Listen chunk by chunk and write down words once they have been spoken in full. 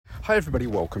Hi everybody,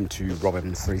 welcome to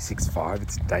Robin 365.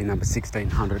 It's day number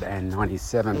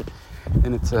 1697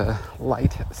 and it's a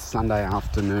late Sunday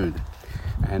afternoon,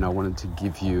 and I wanted to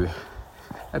give you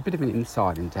a bit of an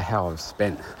insight into how I've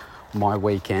spent my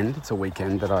weekend. It's a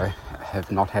weekend that I have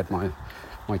not had my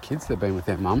kids. They've been with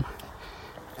their mum,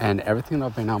 and everything that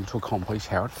I've been able to accomplish,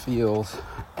 how it feels,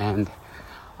 and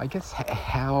I guess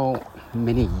how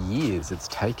many years it's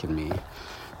taken me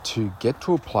to get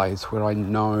to a place where I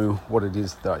know what it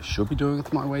is that I should be doing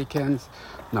with my weekends,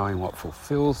 knowing what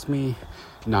fulfills me,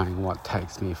 knowing what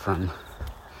takes me from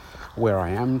where I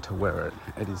am to where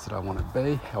it is that I want to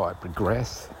be, how I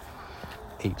progress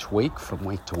each week from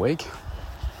week to week.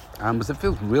 Because it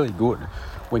feels really good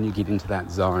when you get into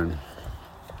that zone.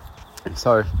 And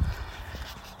so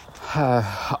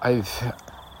I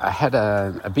had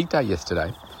a big day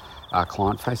yesterday,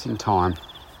 client-facing time,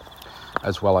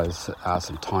 as well as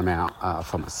some time out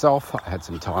for myself. I had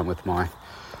some time with my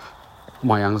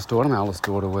youngest daughter. My oldest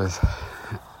daughter was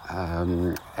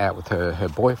out with her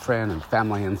boyfriend and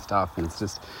family and stuff. And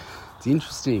it's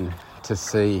interesting to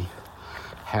see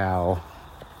how,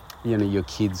 your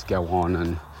kids go on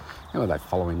and, they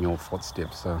follow in your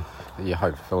footsteps. So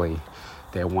hopefully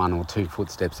they're one or two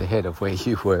footsteps ahead of where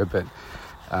you were. But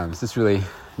it's just really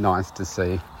nice to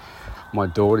see my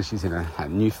daughter. She's in a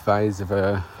new phase of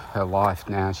her life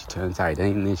now. She turns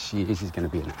 18 this year. She's going to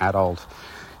be an adult.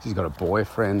 She's got a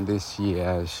boyfriend this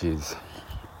year. She's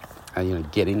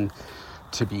getting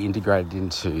to be integrated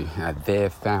into their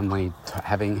family,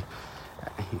 having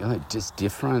just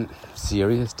different,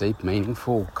 serious, deep,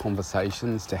 meaningful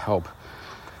conversations to help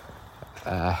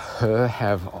her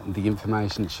have the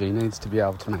information she needs to be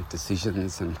able to make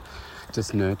decisions, and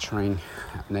just nurturing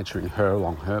her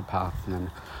along her path. And then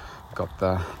I've got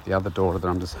the other daughter that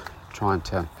I'm just trying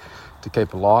to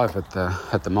keep alive at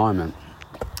the moment.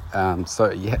 It's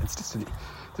an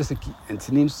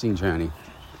interesting journey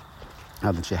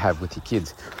that you have with your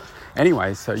kids.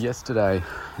 Anyway, so yesterday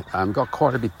got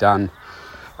quite a bit done.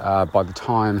 By the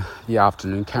time the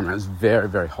afternoon came around, it was very,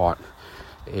 very hot.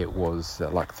 It was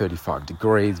like 35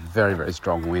 degrees, very, very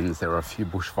strong winds. There were a few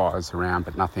bushfires around,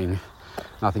 but nothing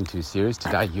too serious.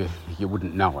 Today you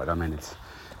wouldn't know it. I mean, it's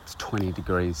 20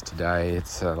 degrees today.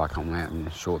 It's like I'm out in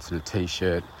shorts and a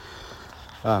t-shirt.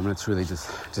 And it's really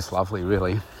just lovely,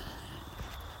 really.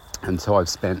 And so I've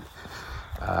spent,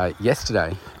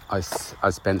 yesterday, I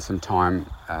spent some time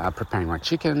preparing my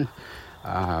chicken,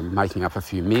 making up a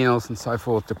few meals and so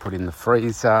forth to put in the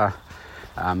freezer,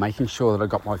 making sure that I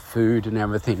got my food and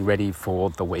everything ready for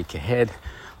the week ahead.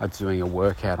 I was doing a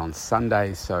workout on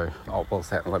Sunday,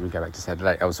 let me go back to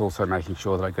Saturday. I was also making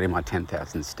sure that I got in my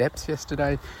 10,000 steps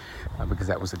yesterday, because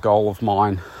that was a goal of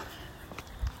mine,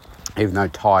 even though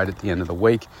tired at the end of the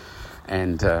week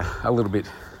and a little bit,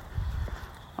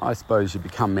 I suppose, you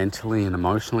become mentally and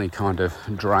emotionally kind of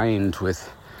drained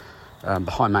with the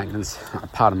high maintenance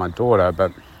part of my daughter,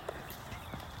 but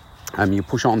you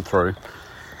push on through.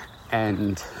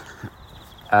 And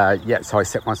so I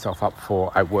set myself up for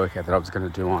a workout that I was going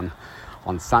to do on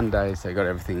Sunday. So I got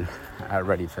everything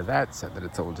ready for that, so that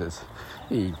it's all just,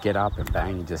 you get up and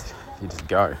bang, you just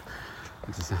go.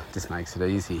 It just makes it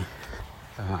easy.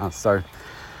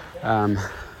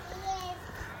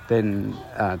 Then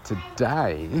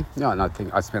today, I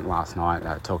think I spent last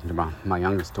night talking to my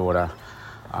youngest daughter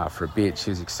for a bit.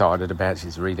 She's excited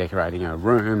she's redecorating her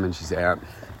room, and she's out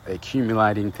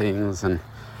accumulating things, and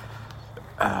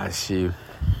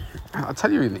I'll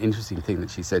tell you an interesting thing that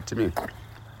she said to me,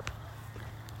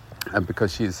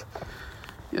 because she's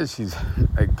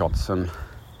got some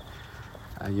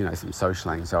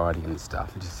social anxiety and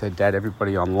stuff. And she said, "Dad,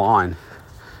 everybody online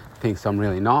thinks I'm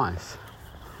really nice."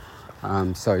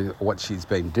 So what she's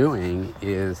been doing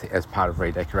is, as part of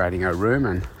redecorating her room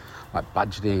and like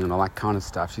budgeting and all that kind of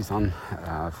stuff, she's on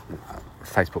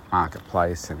Facebook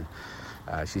Marketplace, and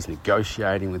she's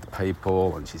negotiating with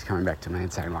people, and she's coming back to me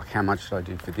and saying, like, how much should I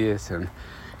do for this, and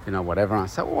whatever. And I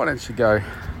said, well, why don't you go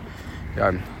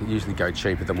usually go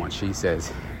cheaper than what she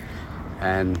says,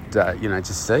 and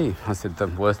just see. I said, the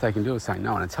worst they can do is say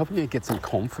no, and it's helping you get some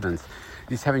confidence.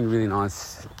 Just having really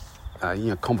nice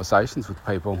conversations with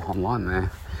people online.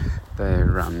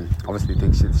 They're obviously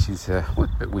think she's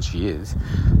which she is,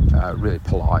 really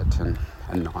polite and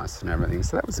nice and everything.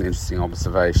 So that was an interesting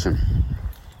observation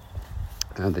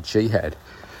that she had.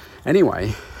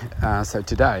 Anyway, so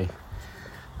today,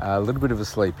 a little bit of a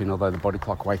sleep in, although the body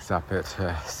clock wakes up at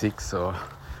 6 or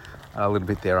a little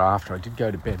bit thereafter. I did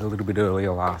go to bed a little bit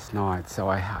earlier last night, so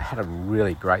I had a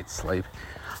really great sleep.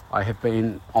 I have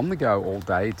been on the go all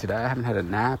day today. I haven't had a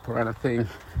nap or anything.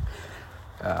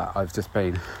 I've just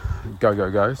been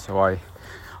go. So I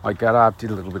I got up,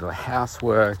 did a little bit of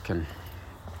housework, and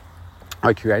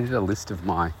I created a list of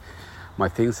my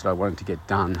things that I wanted to get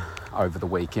done over the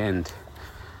weekend,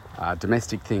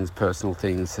 domestic things, personal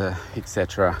things,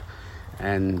 etc.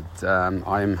 And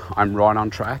I'm right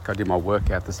on track. I did my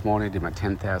workout this morning, did my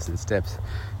 10,000 steps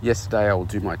yesterday. I will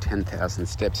do my 10,000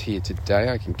 steps here today.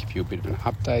 I can give you a bit of an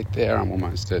update there. I'm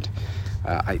almost at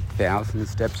 8,000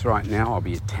 steps right now. I'll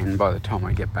be at 10 by the time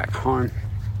I get back home.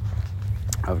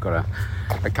 I've got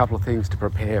a couple of things to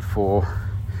prepare for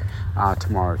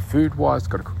tomorrow food-wise.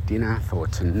 Got to cook dinner for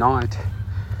tonight.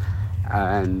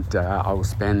 And I will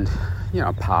spend,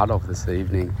 part of this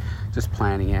evening just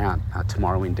planning out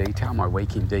tomorrow in detail, my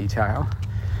week in detail.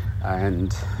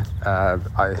 And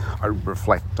I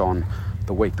reflect on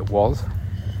the week that was.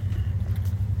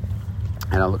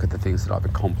 And I look at the things that I've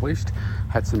accomplished.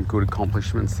 Had some good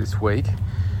accomplishments this week.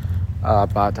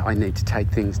 But I need to take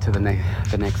things to the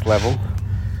next level.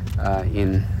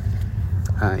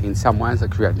 In some ways, I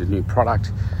created a new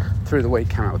product through the week,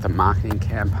 came out with a marketing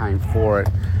campaign for it.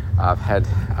 I've had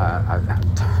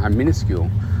a minuscule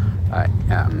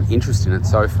interest in it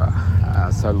so far.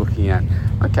 So looking at,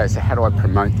 okay, so how do I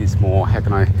promote this more? How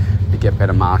can I get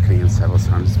better marketing and sales?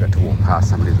 So I'm just about to walk past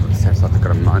somebody that sounds like they've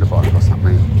got a motorbike or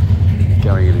something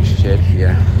going in a shed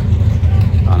here.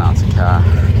 Oh no, it's a car.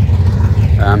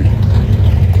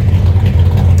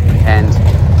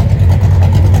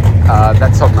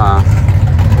 That's on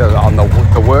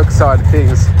the work side of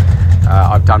things.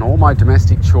 I've done all my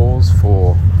domestic chores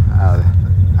for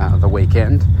the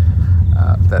weekend.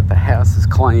 The house is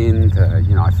cleaned.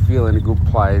 I feel in a good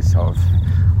place.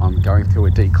 I'm going through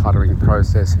a decluttering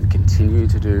process and continue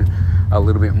to do a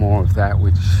little bit more of that,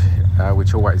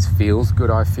 which always feels good.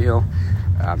 I feel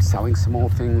selling some more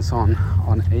things on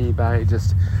eBay,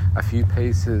 just a few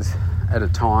pieces at a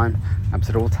time. So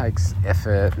it all takes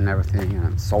effort and everything. And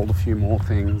I've sold a few more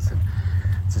things, and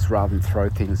just rather than throw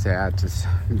things out, just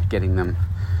getting them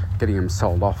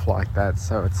sold off like that.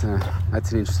 So that's an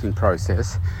interesting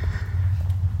process.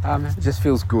 It just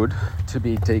feels good to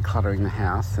be decluttering the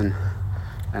house and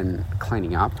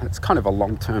cleaning up. It's kind of a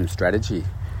long-term strategy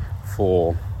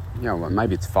for,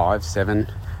 maybe it's 5-7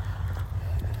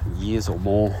 years or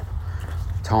more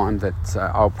time that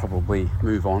I'll probably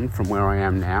move on from where I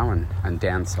am now and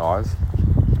downsize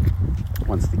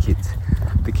once the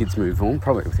kids move on,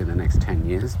 probably within the next 10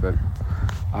 years, but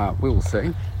we will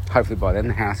see. Hopefully by then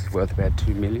the house is worth about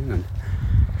 $2 million,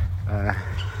 and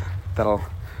that'll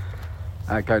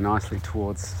go nicely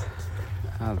towards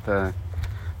the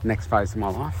next phase of my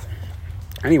life.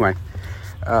 Anyway,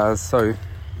 so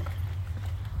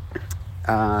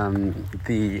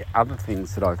the other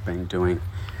things that I've been doing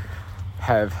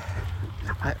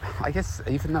I guess,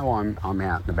 even though I'm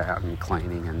out and about and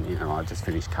cleaning, and I just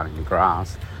finished cutting the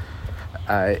grass,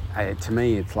 to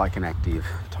me it's like an active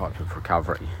type of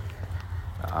recovery,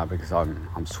 because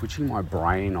I'm switching my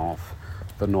brain off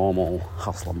the normal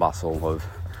hustle and bustle of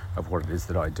what it is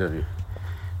that I do,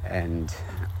 and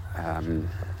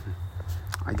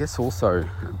I guess also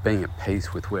being at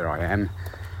peace with where I am,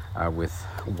 with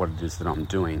what it is that I'm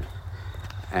doing,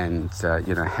 and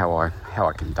how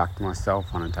I conduct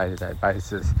myself on a day-to-day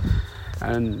basis.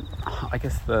 And I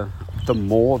guess the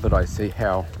more that I see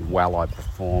how well I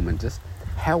perform and just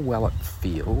how well it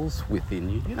feels within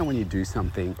you, when you do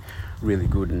something really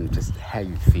good, and just how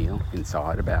you feel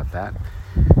inside about that.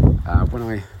 When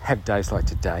I have days like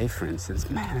today, for instance,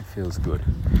 man, it feels good.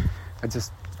 I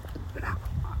just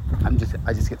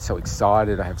get so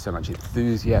excited. I have so much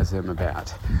enthusiasm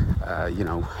about,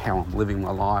 how I'm living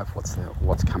my life,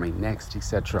 what's coming next,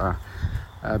 etc.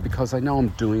 Because I know I'm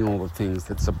doing all the things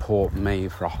that support me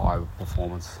for a high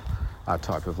performance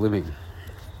type of living.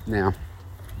 Now,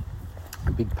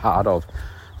 a big part of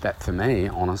that for me,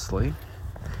 honestly,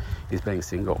 is being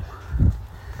single.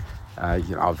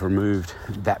 I've removed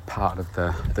that part of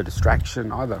the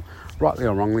distraction, either rightly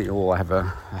or wrongly. Or I have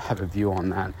a view on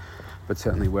that. But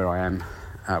certainly where I am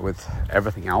with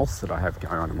everything else that I have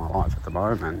going on in my life at the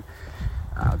moment,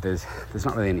 there's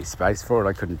not really any space for it.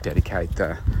 I couldn't dedicate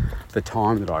the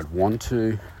time that I'd want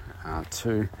to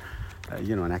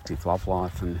an active love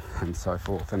life and so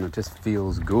forth. And it just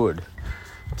feels good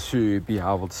to be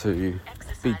able to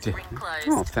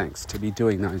be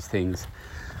doing those things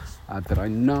that I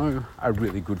know are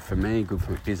really good for me, good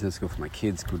for my business, good for my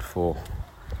kids, good for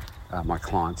my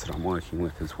clients that I'm working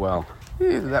with as well.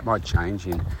 Yeah, that might change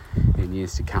in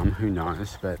years to come, who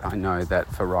knows, but I know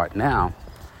that for right now,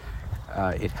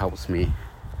 it helps me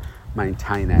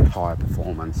maintain that higher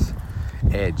performance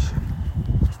edge.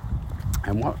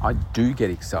 And what I do get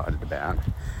excited about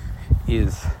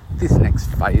is this next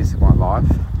phase of my life.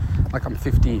 like I'm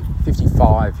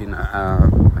 55 in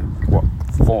 4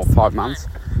 or 5 months.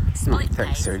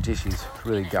 Thanks, Sarah G. She's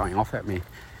really going off at me.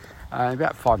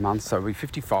 About 5 months, so we're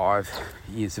 55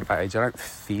 years of age. I don't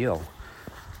feel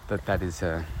that is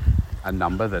a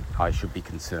number that I should be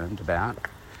concerned about.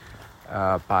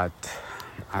 But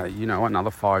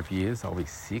another 5 years, I'll be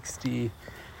 60.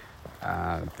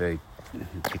 The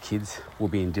kids will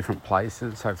be in different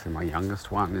places. Hopefully my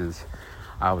youngest one is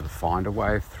able to find a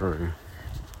way through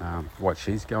what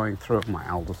she's going through. My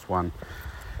eldest one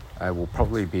will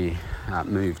probably be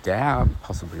moved out,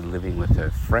 possibly living with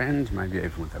her friend, maybe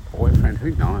even with her boyfriend,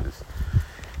 who knows.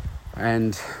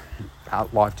 And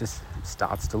life just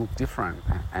starts to look different.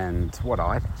 And what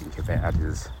I think about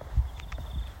is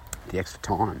the extra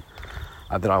time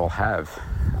that I will have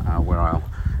where I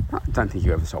don't think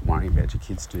you ever stop worrying about your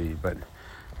kids, do you? But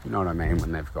you know what I mean,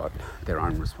 when they've got their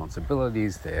own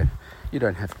responsibilities, you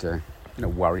don't have to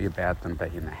worry about them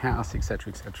being in the house,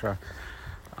 etc., etc.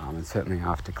 And certainly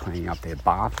after cleaning up their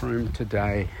bathroom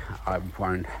today, I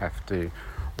won't have to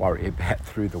worry about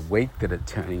through the week that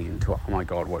it's turning into, oh my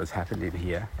God, what has happened in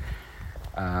here?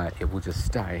 It will just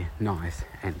stay nice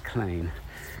and clean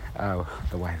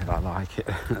the way that I like it.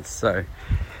 So,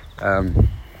 I'm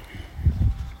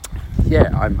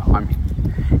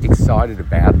excited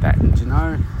about that. And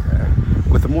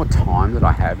with the more time that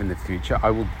I have in the future,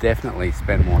 I will definitely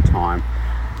spend more time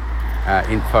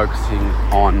in focusing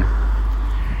on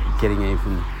getting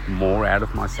even more out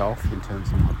of myself in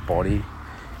terms of my body,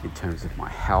 in terms of my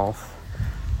health.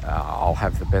 I'll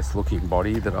have the best looking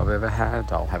body that I've ever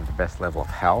had. I'll have the best level of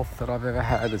health that I've ever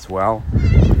had as well.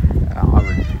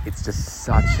 It's just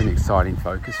such an exciting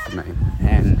focus for me.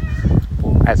 And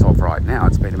as of right now,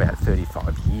 it's been about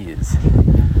 35 years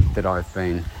that I've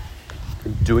been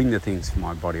doing the things for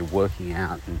my body, working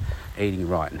out and eating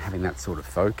right and having that sort of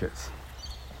focus.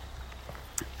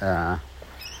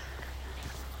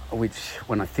 Which,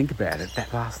 when I think about it,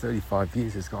 that last 35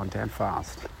 years has gone down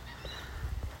fast.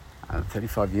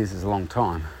 35 years is a long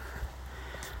time,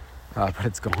 but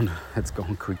it's gone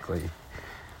quickly.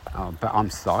 But I'm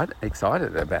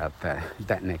excited about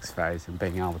that next phase and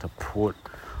being able to put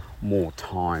more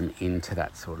time into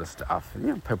that sort of stuff.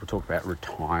 And, people talk about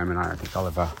retirement. I don't think I'll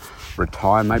ever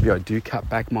retire. Maybe I do cut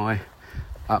back my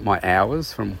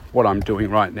hours from what I'm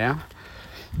doing right now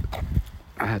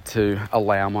to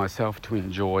allow myself to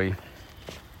enjoy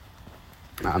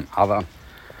other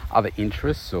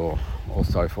interests or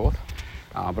so forth.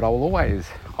 But I'll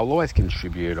always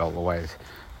contribute. I'll always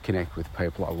connect with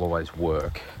people. I'll always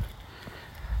work.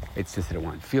 It's just that it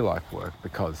won't feel like work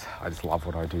because I just love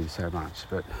what I do so much.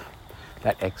 But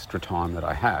that extra time that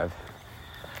I have,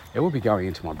 it will be going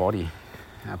into my body.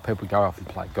 People go off and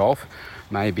play golf.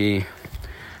 Maybe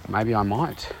I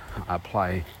might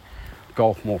play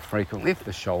golf more frequently if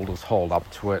the shoulders hold up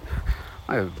to it.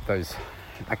 I have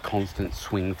a constant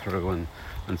swing through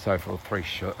and so forth. 3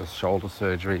 shoulder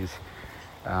surgeries.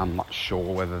 I'm not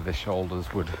sure whether the shoulders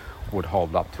would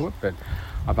hold up to it, but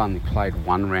I've only played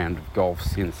 1 round of golf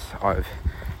since I've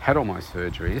had all my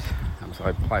surgeries. So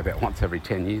I play about once every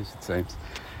 10 years, it seems.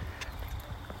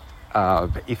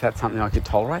 But if that's something I could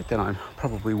tolerate, then I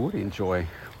probably would enjoy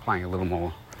playing a little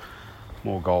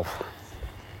more golf.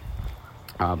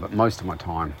 But most of my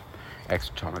time,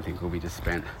 extra time, I think will be just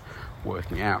spent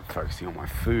working out, focusing on my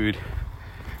food,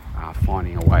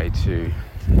 finding a way to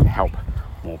help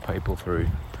more people through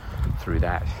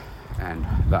that, and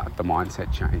the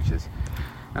mindset changes,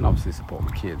 and obviously support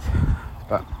the kids.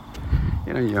 But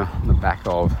you're on the back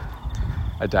of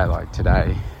a day like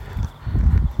today.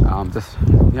 I'm just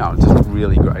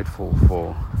really grateful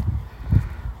for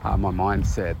my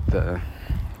mindset,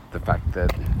 the fact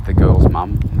that the girl's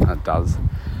mum does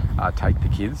take the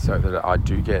kids so that I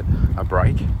do get a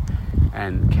break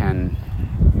and can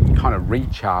kind of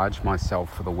recharge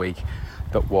myself for the week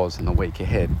that was in the week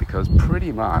ahead, because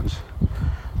pretty much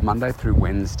Monday through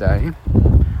Wednesday,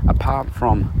 apart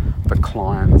from the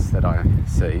clients that I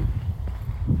see,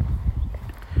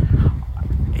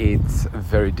 it's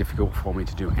very difficult for me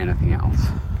to do anything else,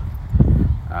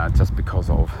 just because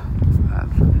of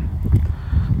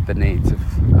the needs of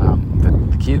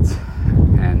the kids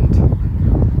and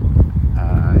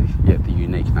the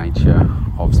unique nature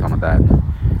of some of that,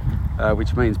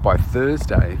 which means by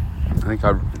Thursday, I think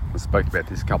I spoke about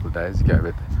this a couple of days ago,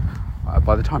 but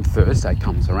by the time Thursday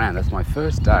comes around, that's my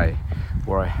first day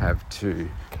where I have to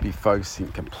be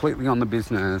focusing completely on the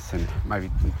business and maybe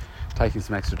taking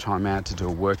some extra time out to do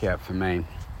a workout for me.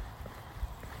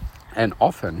 And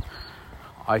often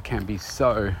I can be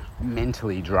so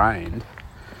mentally drained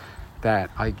that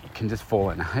I can just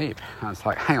fall in a heap. And it's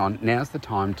like, hang on, now's the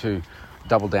time to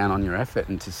double down on your effort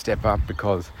and to step up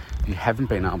because you haven't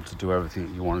been able to do everything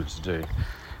that you wanted to do.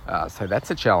 So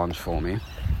that's a challenge for me.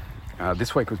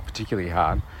 This week was particularly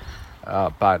hard,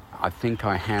 but I think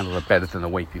I handled it better than the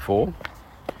week before.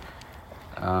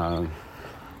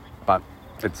 But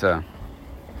it's an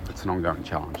ongoing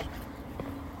challenge.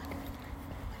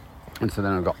 And so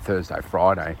then I've got Thursday,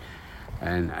 Friday,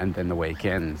 and then the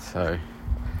weekend. So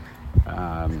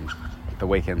the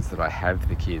weekends that I have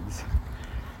the kids,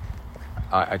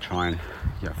 I try and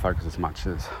focus as much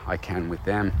as I can with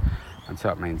them. And so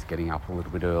it means getting up a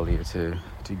little bit earlier to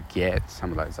get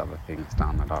some of those other things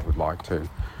done that I would like to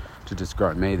just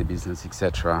grow me, the business,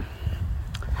 etc.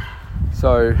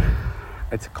 So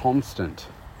it's a constant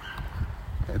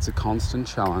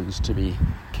challenge to be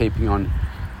keeping on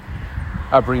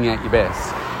bringing out your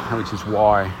best, which is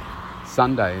why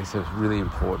Sundays are really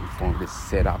important for me to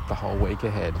set up the whole week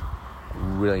ahead.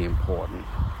 Really important,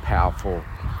 powerful,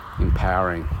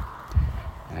 empowering,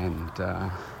 and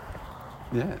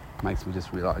it makes me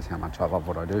just realise how much I love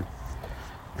what I do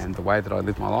and the way that I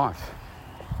live my life.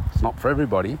 It's not for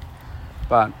everybody,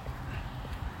 but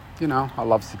I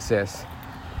love success.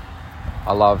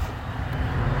 I love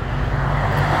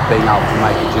being able to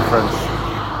make a difference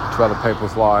to other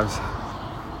people's lives,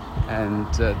 and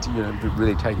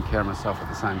really taking care of myself at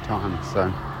the same time.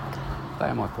 So they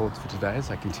are my thoughts for today as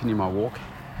I continue my walk.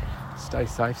 Stay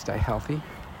safe, stay healthy.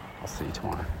 I'll see you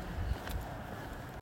tomorrow.